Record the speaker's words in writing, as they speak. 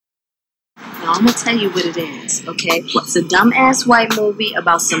I'm gonna tell you what it is, okay? It's a dumbass white movie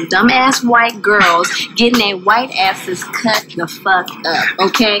about some dumbass white girls getting their white asses cut the fuck up,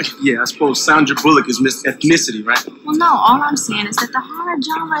 okay? Yeah, I suppose Sandra Bullock is Miss Ethnicity, right? Well, no, all I'm saying is that the horror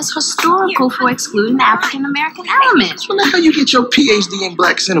genre is historical for excluding the African American element. Well, that's how you get your PhD in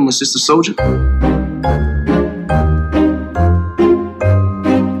black cinema, Sister Soldier.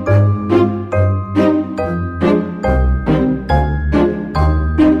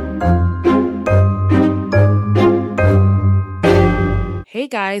 Hey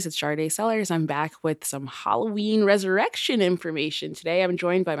guys, it's Sade Sellers. I'm back with some Halloween Resurrection information. Today I'm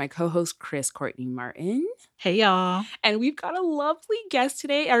joined by my co-host Chris Courtney Martin. Hey y'all. And we've got a lovely guest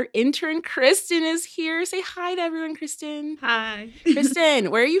today. Our intern Kristen is here. Say hi to everyone, Kristen. Hi.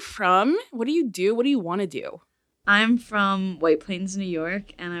 Kristen, where are you from? What do you do? What do you want to do? I'm from White Plains, New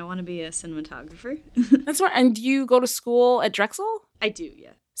York, and I want to be a cinematographer. That's right. And do you go to school at Drexel? I do,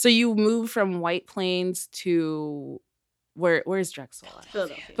 yeah. So you moved from White Plains to... Where's Drexel at?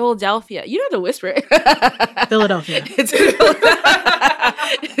 Philadelphia. Philadelphia. You don't have to whisper it. Philadelphia.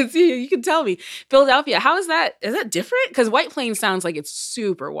 You can tell me. Philadelphia. How is that? Is that different? Because White Plains sounds like it's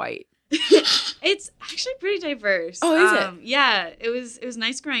super white. It's actually pretty diverse. Oh, is it? Yeah, it was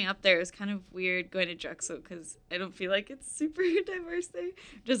nice growing up there. It was kind of weird going to Drexel because I don't feel like it's super diverse there.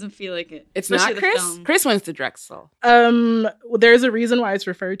 It doesn't feel like it. It's not Chris? Chris went to Drexel. There's a reason why it's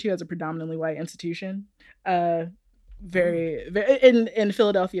referred to as a predominantly white institution. Very in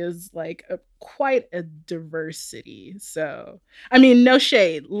Philadelphia is like quite a diverse city. So I mean, no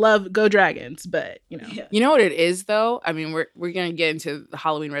shade, love, go Dragons, but you know. You know what it is though? I mean, we're gonna get into the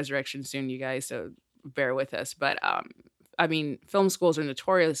Halloween Resurrection soon, you guys, so bear with us. But I mean, film schools are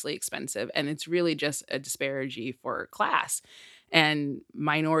notoriously expensive, and it's really just a disparity for class, and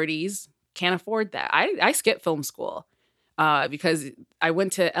minorities can't afford that. I skipped film school. Because I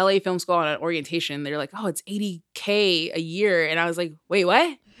went to LA Film School on an orientation. They're like, oh, it's $80K a year. And I was like, wait,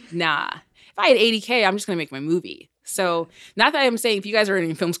 what? Nah. If I had $80K, I'm just going to make my movie. So not that I'm saying if you guys are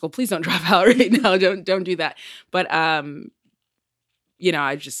in film school, please don't drop out right now. Don't do that. But, you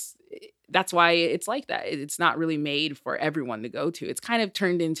know, that's why it's like that. It's not really made for everyone to go to. It's kind of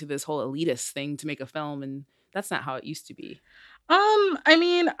turned into this whole elitist thing to make a film. And that's not how it used to be. I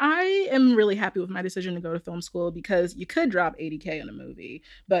mean, I am really happy with my decision to go to film school because you could drop $80K on a movie,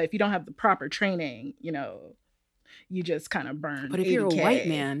 but if you don't have the proper training, you know, you just kind of burn. But if $80K. you're a white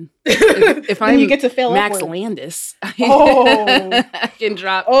man, if I'm you get to fail Max upward. Landis, Oh, I can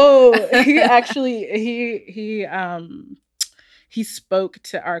drop. Oh, he spoke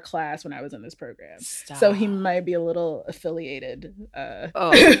to our class when I was in this program. Stop. So he might be a little affiliated.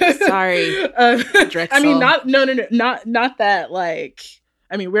 Sorry. Drexel. I mean, not that like,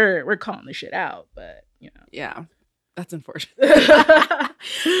 I mean, we're calling the shit out, but you know. Yeah. That's unfortunate.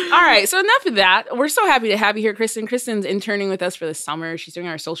 All right. So enough of that. We're so happy to have you here, Kristen. Kristen's interning with us for the summer. She's doing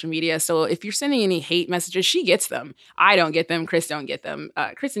our social media. So if you're sending any hate messages, she gets them. I don't get them. Chris don't get them.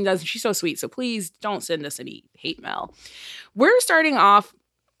 Kristen does. She's so sweet. So please don't send us any hate mail. We're starting off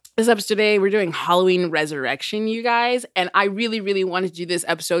this episode today. We're doing Halloween Resurrection, you guys. And I really, really wanted to do this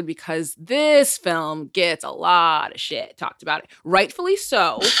episode because this film gets a lot of shit talked about. Rightfully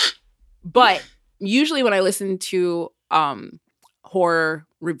so. But usually when I listen to horror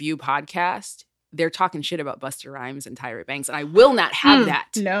review podcast, they're talking shit about Busta Rhymes and Tyra Banks. And I will not have that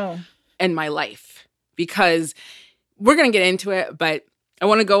in my life because we're going to get into it. But I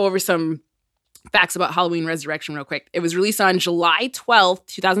want to go over some facts about Halloween Resurrection real quick. It was released on July 12th,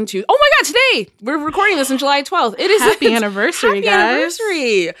 2002. Oh my God, today! We're recording this on July 12th. It is happy anniversary, guys. Happy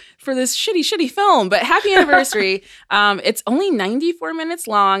anniversary for this shitty film, but happy anniversary. It's only 94 minutes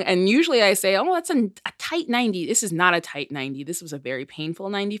long, and usually I say, oh, that's a tight 90. This is not a tight 90. This was a very painful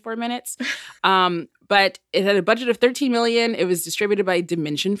 94 minutes. But it had a budget of $13 million. It was distributed by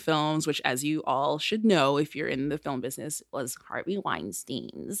Dimension Films, which, as you all should know, if you're in the film business, was Harvey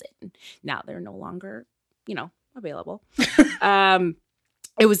Weinstein's. And now they're no longer, available.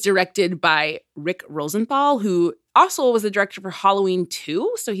 It was directed by Rick Rosenthal, who also was the director for Halloween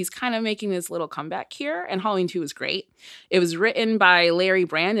 2. So he's kind of making this little comeback here. And Halloween 2 was great. It was written by Larry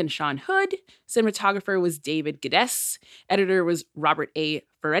Brand and Sean Hood. Cinematographer was David Geddes. Editor was Robert A.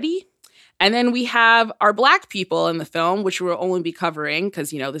 Ferretti. And then we have our Black people in the film, which we'll only be covering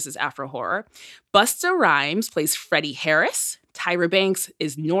because, this is Afro horror. Busta Rhymes plays Freddie Harris. Tyra Banks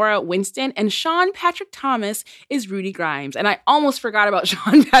is Nora Winston. And Sean Patrick Thomas is Rudy Grimes. And I almost forgot about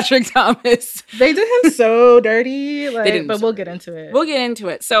Sean Patrick Thomas. They did him so dirty. But we'll get into it. We'll get into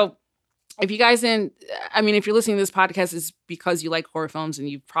it. So if you guys didn't, I mean, if you're listening to this podcast, it's because you like horror films and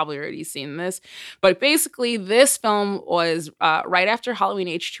you've probably already seen this. But basically, this film was right after Halloween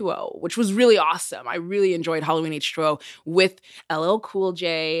H2O, which was really awesome. I really enjoyed Halloween H2O with LL Cool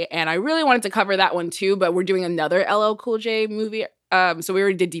J. And I really wanted to cover that one too, but we're doing another LL Cool J movie. So we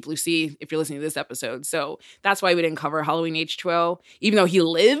already did Deep Blue Sea if you're listening to this episode. So that's why we didn't cover Halloween H2O, even though he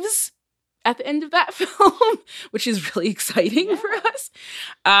lives at the end of that film, which is really exciting for us.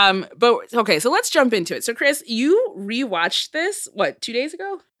 But okay, so let's jump into it. So Chris, you rewatched this, 2 days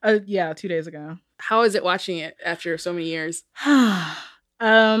ago? Yeah, 2 days ago. How is it watching it after so many years?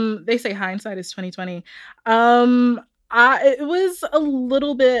 They say hindsight is 2020. It was a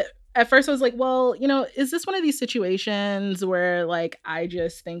little bit. At first, I was like, well, is this one of these situations where, like, I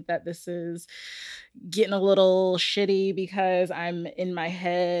just think that this is getting a little shitty because I'm in my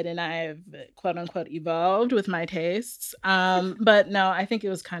head and I've quote unquote evolved with my tastes. But no, I think it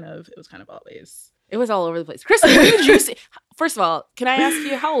was kind of always. It was all over the place. Chris, when did you see? First of all, can I ask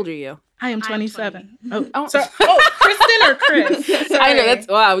you, how old are you? I am 27. Oh, sorry. Kristen or Chris? Sorry. I know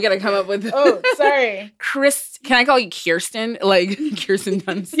wow. We gotta come up with. Oh, sorry. Chris, can I call you Kirsten? Like Kirsten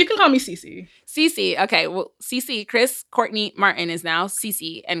Dunst? You can call me Cece. Cece. Okay. Well, Cece, Chris, Courtney, Martin is now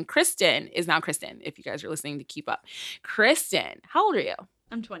Cece, and Kristen is now Kristen. If you guys are listening to keep up, Kristen, how old are you?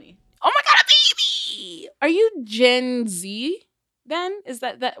 I'm 20. Oh my god, a baby! Are you Gen Z? Then is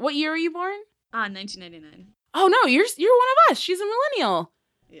that what year were you born? 1999. Oh no, you're one of us. She's a millennial.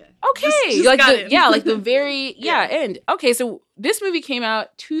 Yeah. Okay. Just like got the, it. yeah, like the very Yeah. end. Okay, so this movie came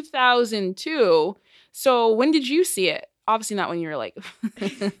out 2002. So when did you see it? Obviously not when you were like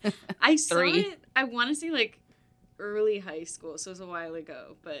I saw 3. it, I want to say like early high school, so it was a while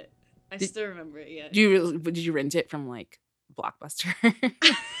ago, but I still remember it, yeah. Did you rent it from like Blockbuster?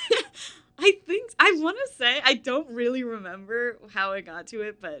 I want to say, I don't really remember how I got to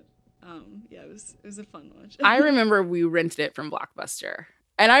it, but yeah, it was a fun watch. I remember we rented it from Blockbuster.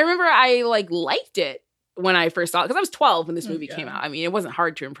 And I remember I liked it when I first saw it because I was 12 when this movie came out. I mean, it wasn't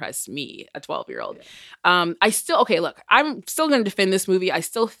hard to impress me, a 12-year-old. Yeah. I'm still going to defend this movie. I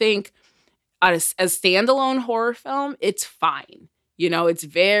still think as a standalone horror film, it's fine. It's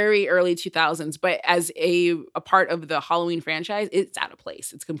very early 2000s, but as a part of the Halloween franchise, it's out of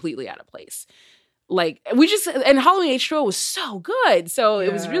place. It's completely out of place. And Halloween H2O was so good. So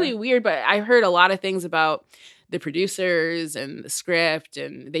it was really weird, but I heard a lot of things about the producers and the script,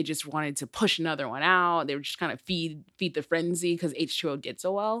 and they just wanted to push another one out. They were just kind of feed the frenzy because H2O did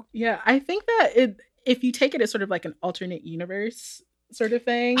so well. Yeah, I think that if you take it as sort of like an alternate universe sort of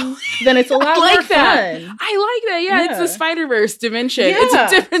thing, then it's a lot more fun. I like that. Yeah, it's the Spider-Verse dimension. Yeah. It's a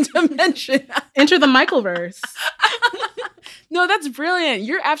different dimension. Enter the Michaelverse. No, that's brilliant.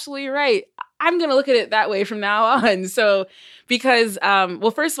 You're absolutely right. I'm going to look at it that way from now on. So, because,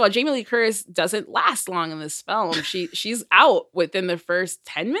 first of all, Jamie Lee Curtis doesn't last long in this film. She's out within the first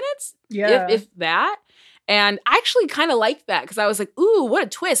 10 minutes, if that. And I actually kind of liked that because I was like, ooh, what a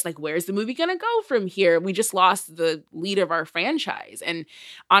twist. Like, where's the movie going to go from here? We just lost the lead of our franchise. And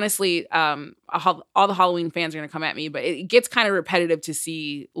honestly, all the Halloween fans are going to come at me, but it gets kind of repetitive to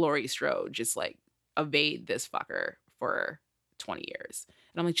see Laurie Strode just like evade this fucker for 20 years.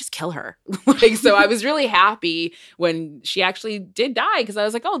 And I'm like, just kill her. So I was really happy when she actually did die because I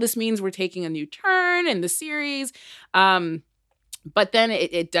was like, oh, this means we're taking a new turn in the series. But then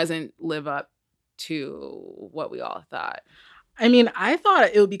it doesn't live up to what we all thought. I mean, I thought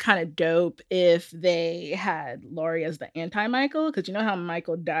it would be kind of dope if they had Laurie as the anti-Michael, because you know how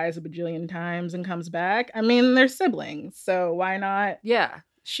Michael dies a bajillion times and comes back? I mean, they're siblings, so why not? Yeah,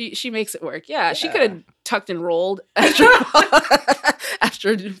 she makes it work. Yeah, she could have tucked and rolled after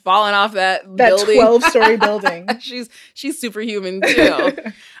falling off that building. 12-story building. She's superhuman too.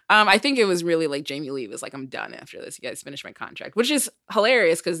 I think it was really like Jamie Lee was like, I'm done after this. You guys finish my contract, which is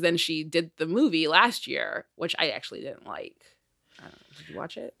hilarious because then she did the movie last year, which I actually didn't like. Did you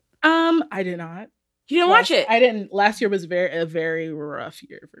watch it? I did not. You didn't watch it? I didn't. Last year was a very rough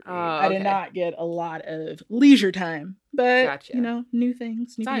year for me. Oh, I did not get a lot of leisure time, but Gotcha. New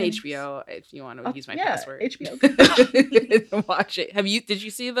things. It's on HBO if you want to use my password. HBO. Watch it. Did you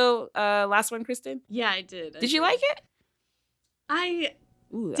see the last one, Kristen? Yeah, I did. Did you like it? I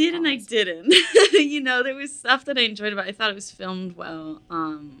Ooh, did and I didn't. There was stuff that I enjoyed about it. I thought it was filmed well.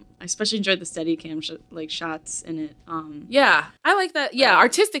 I especially enjoyed the Steadicam shots in it. Yeah, I like that. Yeah,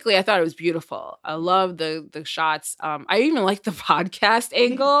 artistically, I thought it was beautiful. I love the shots. I even like the podcast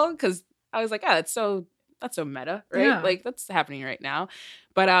angle because I was like, oh, that's so meta, right? Yeah. Like that's happening right now.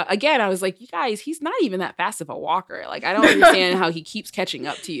 But again, I was like, you guys, he's not even that fast of a walker. Like I don't understand how he keeps catching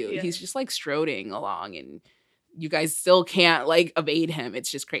up to you. Yeah. He's just like stroding along and you guys still can't like evade him.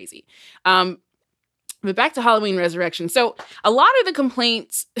 It's just crazy. But back to Halloween Resurrection. So a lot of the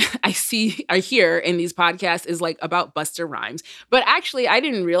complaints I hear in these podcasts is like about Busta Rhymes. But actually, I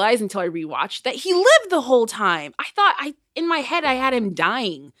didn't realize until I rewatched that he lived the whole time. I thought in my head I had him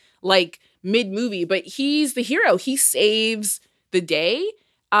dying like mid-movie, but he's the hero. He saves the day.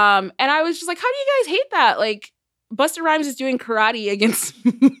 And I was just like, how do you guys hate that? Like, Busta Rhymes is doing karate against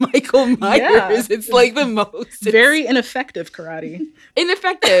Michael Myers. Yeah. It's like the most very ineffective karate.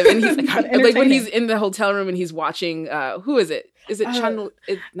 Ineffective. And he's like when Entertaining. he's in the hotel room and he's watching who is it? Is it Chun?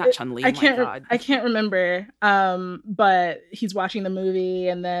 It's not Chun-Li. I can't remember. But he's watching the movie,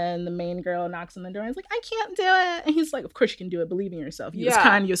 and then the main girl knocks on the door and is like, "I can't do it." And he's like, "Of course you can do it. Believe in yourself. You was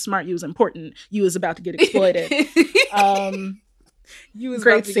kind. You was smart. You was important. You was about to get exploited." You was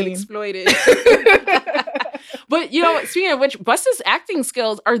great about to scene. get exploited. But, you know, speaking of which, Busta's acting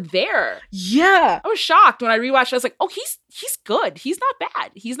skills are there. Yeah. I was shocked when I rewatched. I was like, oh, he's good. He's not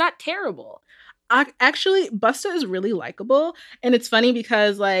bad. He's not terrible. Actually, Busta is really likable, and it's funny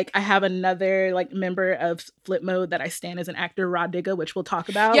because like I have another like member of Flip Mode that I stand as an actor, Rod Digga, which we'll talk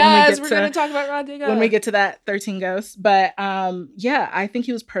about. Yes, we're going to talk about Rod Digga when we get to that 13 Ghosts. But yeah, I think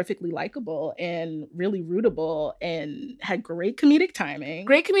he was perfectly likable and really rootable and had great comedic timing.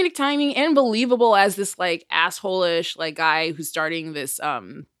 Great comedic timing and believable as this like asshole-ish like guy who's starting this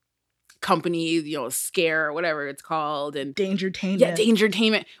company, you know, Scare or whatever it's called, and Dangertainment. Yeah,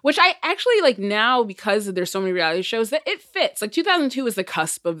 Dangertainment, which I actually like now because there's so many reality shows that it fits. Like 2002 is the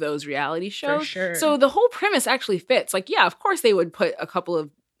cusp of those reality shows. For sure. So the whole premise actually fits. Like, yeah, of course they would put a couple of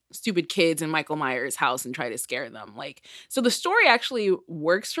stupid kids in Michael Myers' house and try to scare them. Like, so the story actually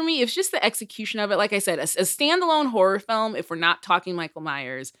works for me. It's just the execution of it. Like I said, a standalone horror film, if we're not talking Michael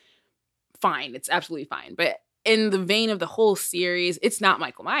Myers, fine. It's absolutely fine. But in the vein of the whole series, it's not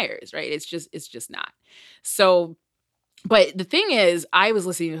Michael Myers, right? It's just not. So, but the thing is, I was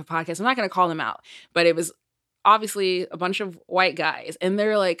listening to a podcast, I'm not going to call them out, but it was obviously a bunch of white guys, and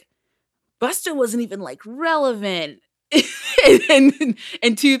they're like, Busta wasn't even like relevant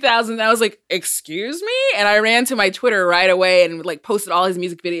in 2000. I was like, excuse me? And I ran to my Twitter right away and like posted all his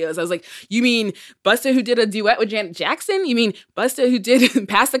music videos. I was like, you mean Busta who did a duet with Janet Jackson? You mean Busta who did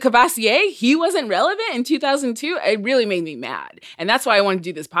Pass the Cavassier? He wasn't relevant in 2002? It really made me mad. And that's why I wanted to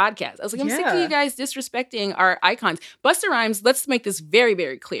do this podcast. I was like, I'm sick of you guys disrespecting our icons. Busta Rhymes, let's make this very,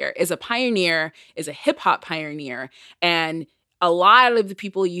 very clear, is a pioneer, is a hip hop pioneer. And a lot of the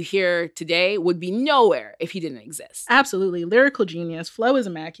people you hear today would be nowhere if he didn't exist. Absolutely. Lyrical genius. Flow is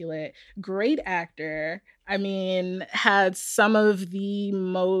immaculate. Great actor. I mean, had some of the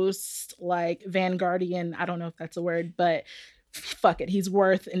most like Vanguardian, I don't know if that's a word, but fuck it, he's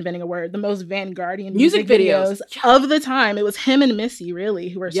worth inventing a word. The most Vanguardian music videos of the time. It was him and Missy, really,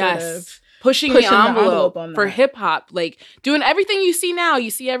 who were sort of pushing the envelope for hip hop, like doing everything you see now.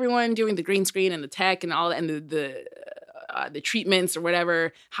 You see everyone doing the green screen and the tech and all that, and the treatments or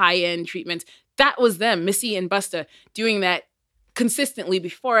whatever, high-end treatments. That was them, Missy and Busta, doing that consistently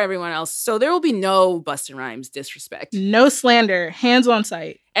before everyone else. So there will be no Busta Rhymes disrespect. No slander. Hands on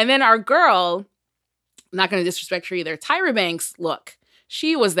sight. And then our girl, I'm not going to disrespect her either, Tyra Banks, look,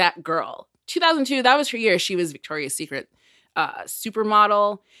 she was that girl. 2002, that was her year. She was Victoria's Secret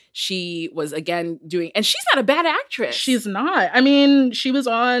supermodel. She was again doing, and she's not a bad actress. She's not. I mean, she was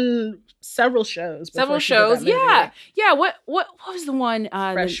on several shows. Yeah. What was the one?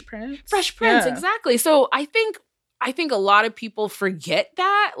 Fresh Prince. Fresh Prince, exactly. So I think a lot of people forget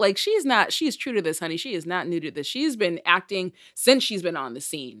that. Like, she's true to this, honey. She is not new to this. She's been acting since she's been on the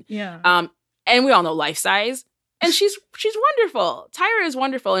scene. Yeah. And we all know Life Size. And she's wonderful. Tyra is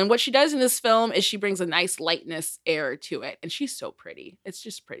wonderful. And what she does in this film is she brings a nice lightness air to it. And she's so pretty. It's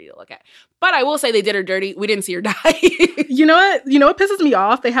just pretty to look at. But I will say they did her dirty. We didn't see her die. You know what pisses me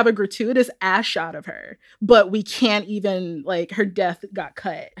off? They have a gratuitous ass shot of her, but we can't even, like, her death got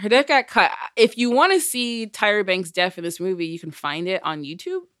cut. Her death got cut. If you want to see Tyra Banks' death in this movie, you can find it on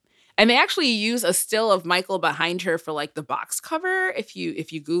YouTube. And they actually use a still of Michael behind her for like the box cover. If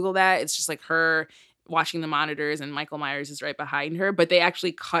you Google that, it's just like her watching the monitors and Michael Myers is right behind her, but they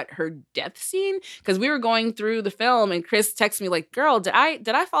actually cut her death scene because we were going through the film and Chris texted me like, girl, did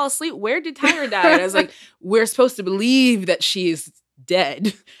I fall asleep? Where did Tyra die? And I was like, we're supposed to believe that she's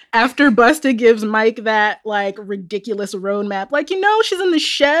dead. After Busta gives Mike that like ridiculous roadmap, like, she's in the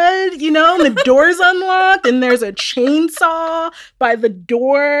shed, and the door's unlocked and there's a chainsaw by the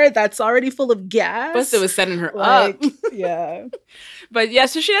door that's already full of gas. Busta was setting her up. Yeah. But yeah,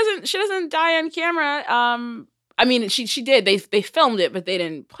 so she doesn't die on camera. I mean, she did. They filmed it, but they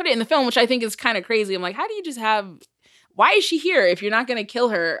didn't put it in the film, which I think is kind of crazy. I'm like, how do you just have why is she here if you're not going to kill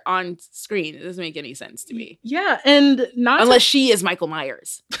her on screen? It doesn't make any sense to me. Yeah, and not Unless she is Michael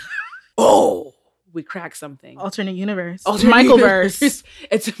Myers. Oh, we cracked something. alternate universe. Alternate Michaelverse. universe.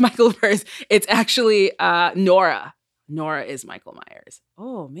 It's Michaelverse. It's actually Nora. Nora is Michael Myers.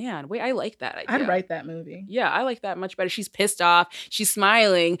 Oh man, wait, I like that idea. I'd write that movie. Yeah, I like that much better. She's pissed off. She's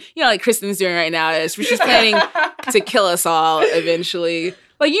smiling. You know, like Kristen's doing right now. She's planning to kill us all eventually.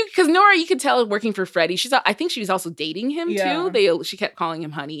 Like because Nora, you could tell working for Freddy. I think she was also dating him too. She kept calling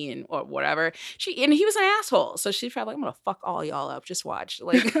him honey and or whatever. And he was an asshole. So she's probably like, I'm gonna fuck all y'all up. Just watch.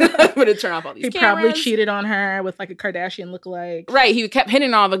 Like I'm gonna turn off all these. He cameras. probably cheated on her with like a Kardashian lookalike. Right. He kept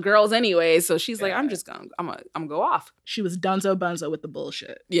hitting all the girls anyway. So she's like, I'm gonna go off. She was dunzo bunzo with the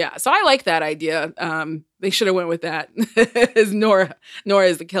bullshit. Yeah. So I like that idea. They should have went with that as Nora. Nora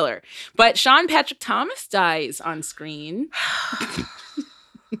is the killer. But Sean Patrick Thomas dies on screen.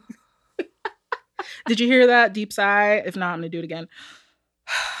 Did you hear that deep sigh? If not, I'm gonna do it again.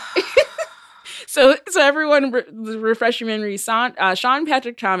 So everyone, refresh your memory. Sean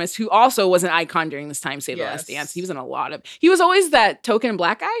Patrick Thomas, who also was an icon during this time, Save the Last Dance. He was in a lot of. He was always that token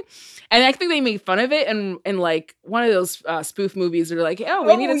black guy, and I think they made fun of it in like one of those spoof movies. They're like, "Oh,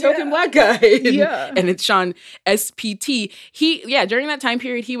 we need a token black guy." And it's Sean SPT. During that time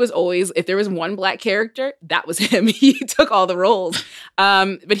period, he was always, if there was one black character, that was him. He took all the roles.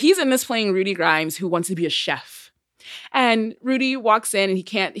 But he's in this playing Rudy Grimes, who wants to be a chef. And Rudy walks in and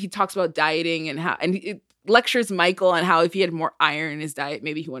he talks about dieting and it lectures Michael on how if he had more iron in his diet,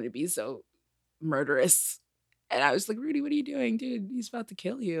 maybe he wouldn't be so murderous. And I was like, Rudy, what are you doing? Dude, he's about to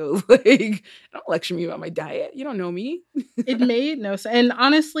kill you. Like, don't lecture me about my diet. You don't know me. It made no sense. And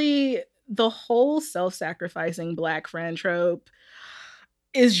honestly, the whole self-sacrificing black friend trope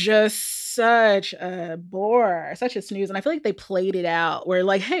is just such a bore, such a snooze. And I feel like they played it out where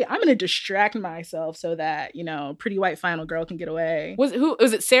like, hey, I'm going to distract myself so that, pretty white final girl can get away. Was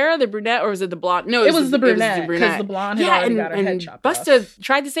it Sarah, the brunette, or was it the blonde? No, it was the brunette because the blonde had already got her head chopped off. Busta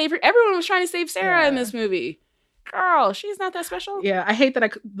tried to save her. Everyone was trying to save Sarah in this movie. Girl, she's not that special. Yeah, I hate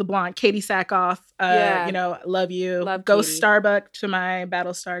that the blonde, Katie Sackhoff, love you. Love Go Katie. Starbuck to my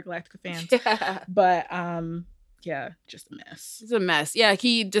Battlestar Galactica fans. Yeah. But just a mess. It's a mess. Yeah,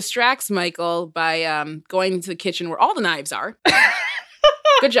 he distracts Michael by going into the kitchen where all the knives are.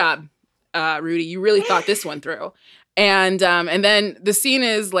 Good job, Rudy. You really thought this one through. And then the scene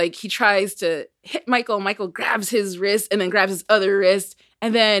is like he tries to hit Michael. Michael grabs his wrist and then grabs his other wrist.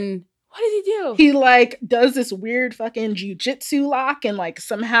 And then what does he do? He like does this weird fucking jujitsu lock and like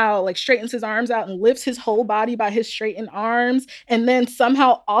somehow like straightens his arms out and lifts his whole body by his straightened arms, and then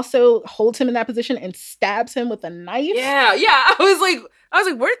somehow also holds him in that position and stabs him with a knife. Yeah. I was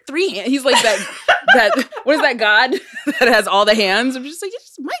like, where are 3 hands? He's like that what is that god that has all the hands? I'm just like,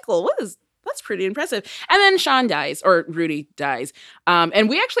 it's Michael. That's pretty impressive. And then Sean dies, or Rudy dies. And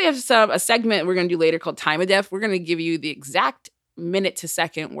we actually have a segment we're gonna do later called Time of Death. We're gonna give you the exact minute to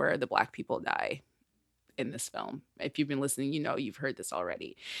second where the black people die in this film. If you've been listening, you've heard this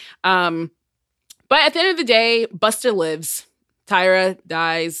already. But at the end of the day, Busta lives. Tyra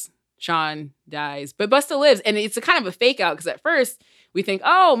dies. Sean dies. But Busta lives. And it's a kind of a fake out because at first we think,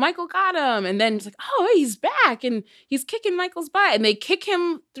 oh, Michael got him. And then it's like, oh, he's back. And he's kicking Michael's butt. And they kick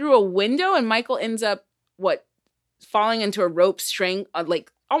him through a window and Michael ends up, falling into a rope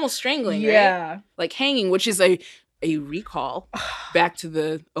like almost strangling, right? Like hanging, which is a recall back to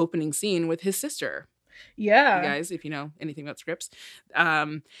the opening scene with his sister. Yeah. You guys, if you know anything about scripts.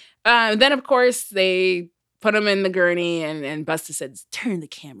 Then, of course, they put him in the gurney and Busta says, turn the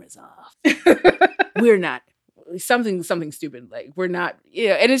cameras off. We're not, something stupid. Like, we're not,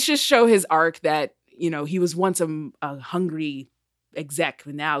 and it's just show his arc that, he was once a hungry exec,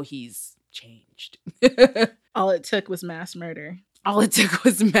 but now he's changed. All it took was mass murder. All it took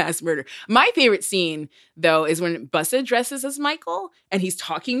was mass murder. My favorite scene, though, is when Busta dresses as Michael and he's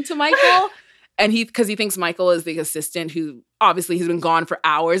talking to Michael and because he thinks Michael is the assistant who obviously has been gone for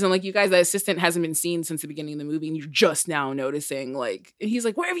hours. And like, you guys, that assistant hasn't been seen since the beginning of the movie and you're just now noticing, like, and he's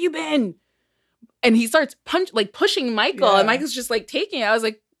like, where have you been? And he starts pushing Michael and Michael's just like taking it. I was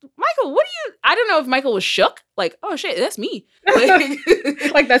like, Michael, I don't know if Michael was shook. Like, oh shit, that's me.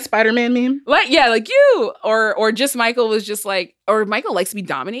 Like that Spider-Man meme? Like you. Or just Michael was just like, or Michael likes to be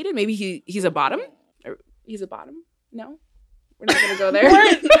dominated. Maybe he's a bottom. Or he's a bottom. No, we're not going to go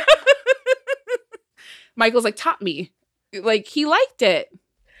there. Michael's like, top me. Like, he liked it.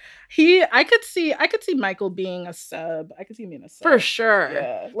 I could see Michael being a sub. I could see him being a sub. For sure.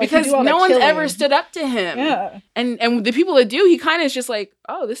 Yeah. Like, because no one's ever stood up to him. Yeah. And the people that do, he kind of is just like,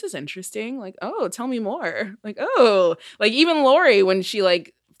 oh, this is interesting. Like, oh, tell me more. Like, oh. Like, even Lori, when she,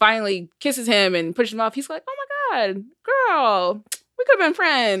 like, finally kisses him and pushes him off, he's like, oh my god, girl, we could have been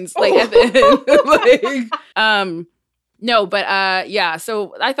friends. Like at the end. Like, no, but yeah.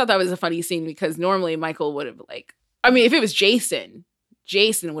 So I thought that was a funny scene because normally Michael would have like, I mean, if it was Jason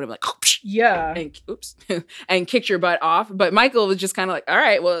would have like, Yeah. and oops, and kicked your butt off. But Michael was just kind of like, all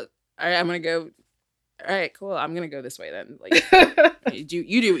right, I'm gonna go. All right, cool. I'm gonna go this way then. Like, you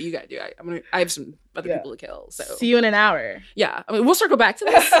do what you gotta do. I have some other people to kill. So See you in an hour. yeah, I mean, we'll circle back to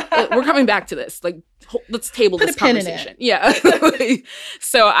this. We're coming back to this. Like, let's table Put this a pin in conversation. Yeah.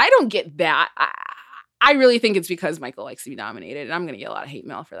 So I don't get that. I really think it's because Michael likes to be nominated, and I'm gonna get a lot of hate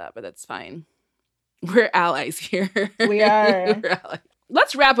mail for that, but that's fine. We're allies here. We are. We're allies.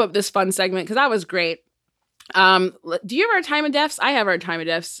 Let's wrap up this fun segment because that was great. Do you have our time of deaths? I have our time of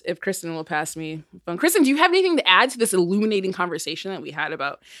deaths. If Kristen will pass me the phone. Kristen, do you have anything to add to this illuminating conversation that we had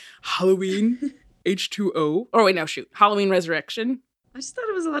about Halloween H2O? Oh wait, no, shoot, Halloween Resurrection. I just thought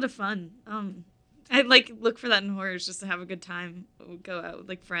it was a lot of fun. I'd like look for that in horrors just to have a good time. We'll go out with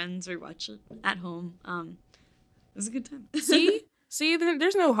like friends or watch it at home. It was a good time. See,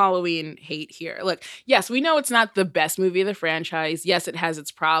 there's no Halloween hate here. Look, yes, we know it's not the best movie of the franchise. Yes, it has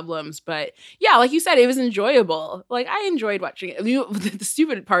its problems, but yeah, like you said, it was enjoyable. Like I enjoyed watching it. You know, the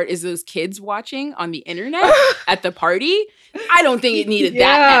stupid part is those kids watching on the internet at the party. I don't think it needed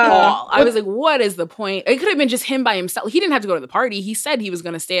that at all. I was like, what is the point? It could have been just him by himself. He didn't have to go to the party. He said he was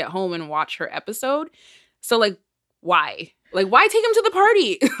going to stay at home and watch her episode. So like, why? Like, why take him to the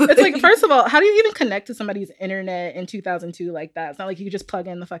party? It's like, first of all, how do you even connect to somebody's internet in 2002 like that? It's not like you could just plug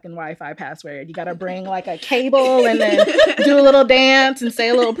in the fucking Wi-Fi password. You got to bring like a cable and then do a little dance and say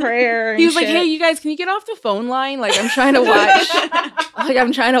a little prayer. He was like, hey, you guys, can you get off the phone line? Like, I'm trying to watch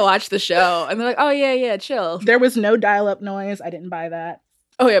the show. And they're like, oh, yeah, chill. There was no dial-up noise. I didn't buy that.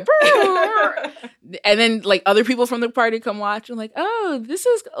 Oh, yeah. And then like other people from the party come watch and like, oh, this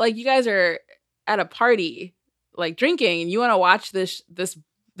is like, you guys are at a party. Like drinking, and you want to watch this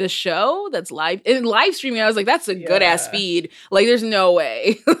show that's live streaming. I was like, that's a good ass feed. Like, there's no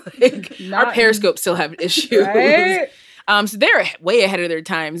way. Like, our Periscope still have issues. Right? So they're way ahead of their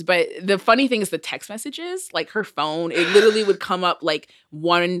times. But the funny thing is the text messages, like her phone, it literally would come up like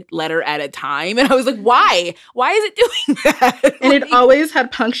one letter at a time, and I was like, why? Why is it doing that? And like, it always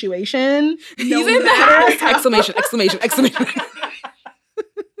had punctuation. He's in the house! Exclamation!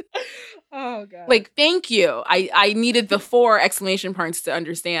 Oh god. Like, thank you. I needed the 4 exclamation points to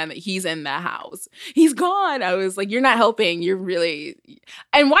understand that he's in the house. He's gone. I was like, you're not helping. You're really...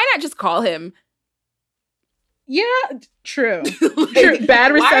 And why not just call him? Yeah, true. Like, True.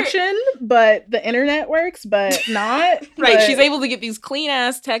 Bad reception, but the internet works, but not. Right. But She's able to get these clean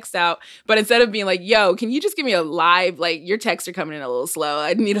ass texts out, but instead of being like, yo, can you just give me a live, like, your texts are coming in a little slow.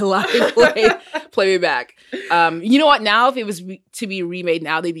 I need a live play me back. You know what? Now, if it was to be remade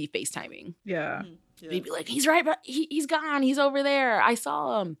now, they'd be FaceTiming. Yeah. They'd be like, he's right, but he's gone. He's over there. I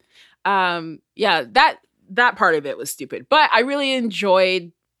saw him. Yeah, that part of it was stupid, but I really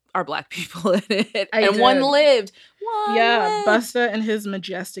enjoyed our Black people in it. And one lived. Yeah, Busta and his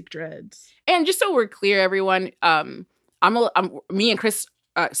majestic dreads. And just so we're clear, everyone, me and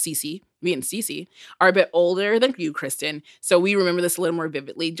Cece are a bit older than you, Kristen. So we remember this a little more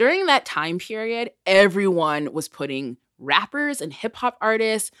vividly. During that time period, everyone was putting rappers and hip hop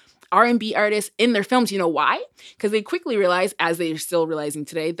artists, R&B artists in their films. You know why? Because they quickly realized, as they're still realizing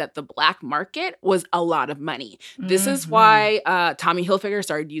today, that the Black market was a lot of money. This is why Tommy Hilfiger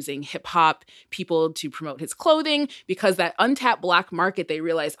started using hip hop people to promote his clothing, because that untapped Black market, they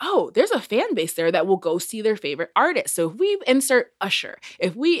realized, oh, there's a fan base there that will go see their favorite artists. So if we insert Usher,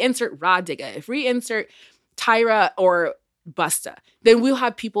 if we insert Rah Digga, if we insert Tyra or Busta, then we'll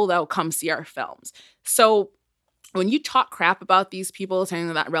have people that will come see our films. So when you talk crap about these people saying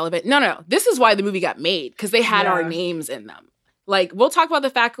they're not relevant, no. This is why the movie got made, because they had our names in them. Like, we'll talk about The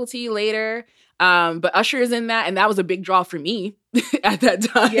Faculty later, but Usher is in that, and that was a big draw for me at that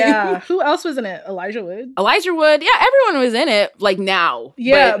time. Yeah. Who else was in it? Elijah Wood? Elijah Wood. Yeah, everyone was in it, like, now.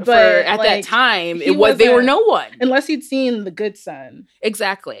 Yeah, but at like, that time, they were no one. Unless you'd seen The Good Son.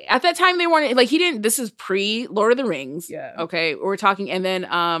 Exactly. At that time, they weren't, like, this is pre-Lord of the Rings. Yeah. Okay, we're talking, and then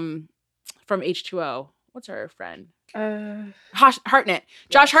from H2O. What's her friend? Hartnett.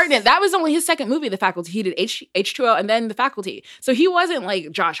 Josh Hartnett. That was only his second movie, The Faculty. He did H2O and then The Faculty. So he wasn't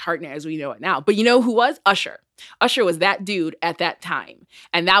like Josh Hartnett as we know it now. But you know who was? Usher. Usher was that dude at that time.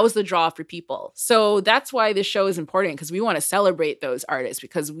 And that was the draw for people. So that's why this show is important, because we want to celebrate those artists,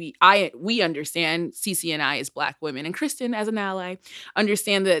 because we understand, Cece and I as Black women, and Kristen as an ally,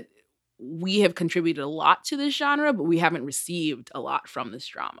 understand that we have contributed a lot to this genre, but we haven't received a lot from this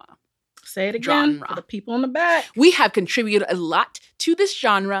drama. Say it again genre. for the people in the back. We have contributed a lot to this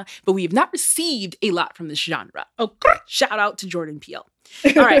genre, but we have not received a lot from this genre. Oh, Shout out to Jordan Peele.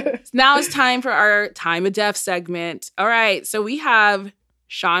 All right, now it's time for our Time of Death segment. All right, so we have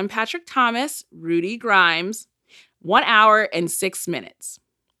Sean Patrick Thomas, Rudy Grimes, 1 hour and 6 minutes.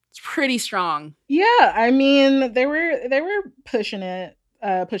 It's pretty strong. Yeah, I mean, they were pushing it,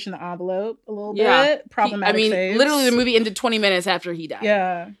 pushing the envelope a little bit. Problematic. Literally the movie ended 20 minutes after he died.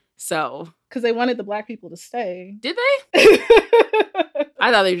 Yeah. So. Because they wanted the black people to stay. Did they?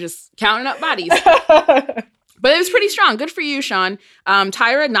 I thought they were just counting up bodies. But it was pretty strong. Good for you, Sean.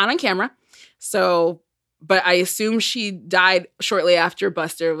 Tyra, not on camera. So, but I assume she died shortly after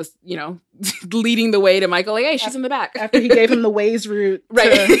Buster was, leading the way to Michael. Like, hey, she's in the back. After he gave him the Waze route.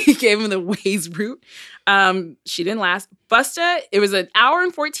 Right. He gave him the Waze route. She didn't last. Busta, it was 1 hour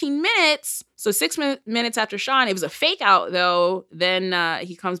and 14 minutes. So 6 minutes after Sean. It was a fake out, though. Then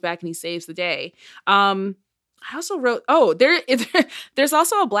he comes back and he saves the day. I also wrote, there's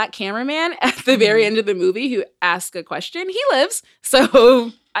also a black cameraman at the very end of the movie who asks a question. He lives.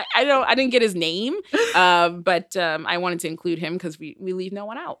 So I didn't get his name, but I wanted to include him because we leave no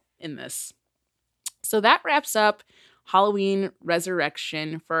one out in this. So that wraps up Halloween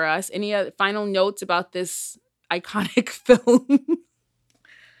Resurrection for us. Any final notes about this iconic film?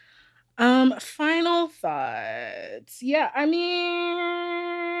 Final thoughts. Yeah, I mean,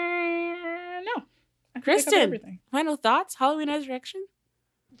 no. Kristen, final thoughts? Halloween Resurrection?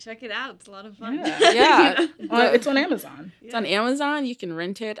 Check it out. It's a lot of fun. Yeah. It's on Amazon. It's on Amazon. You can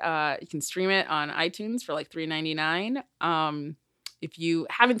rent it. You can stream it on iTunes for like $3.99. If you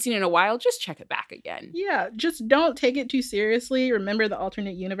haven't seen it in a while, just check it back again. Yeah, just don't take it too seriously. Remember the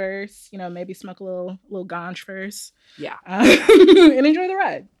alternate universe. Maybe smoke a little ganj first. Yeah. And enjoy the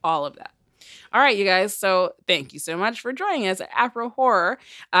ride. All of that. All right, you guys. So thank you so much for joining us at Afro Horror.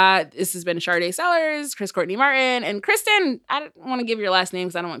 This has been Sharday Sellers, Chris Courtney Martin, and Kristen. I don't want to give your last name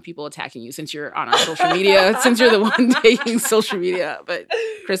because I don't want people attacking you since you're on our social media, since you're the one taking social media. But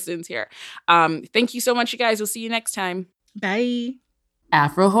Kristen's here. Thank you so much, you guys. We'll see you next time. Bye.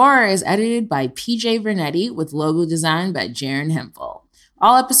 Afro Horror is edited by PJ Vernetti with logo design by Jaron Hempel.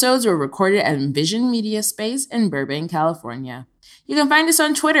 All episodes were recorded at Envision Media Space in Burbank, California. You can find us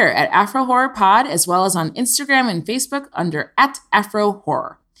on Twitter at Afro Horror Pod, as well as on Instagram and Facebook under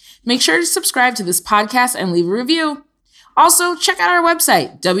 @AfroHorror. Make sure to subscribe to this podcast and leave a review. Also, check out our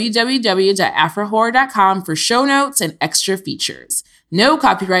website, www.afrohorror.com, for show notes and extra features. No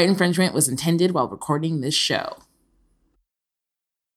copyright infringement was intended while recording this show.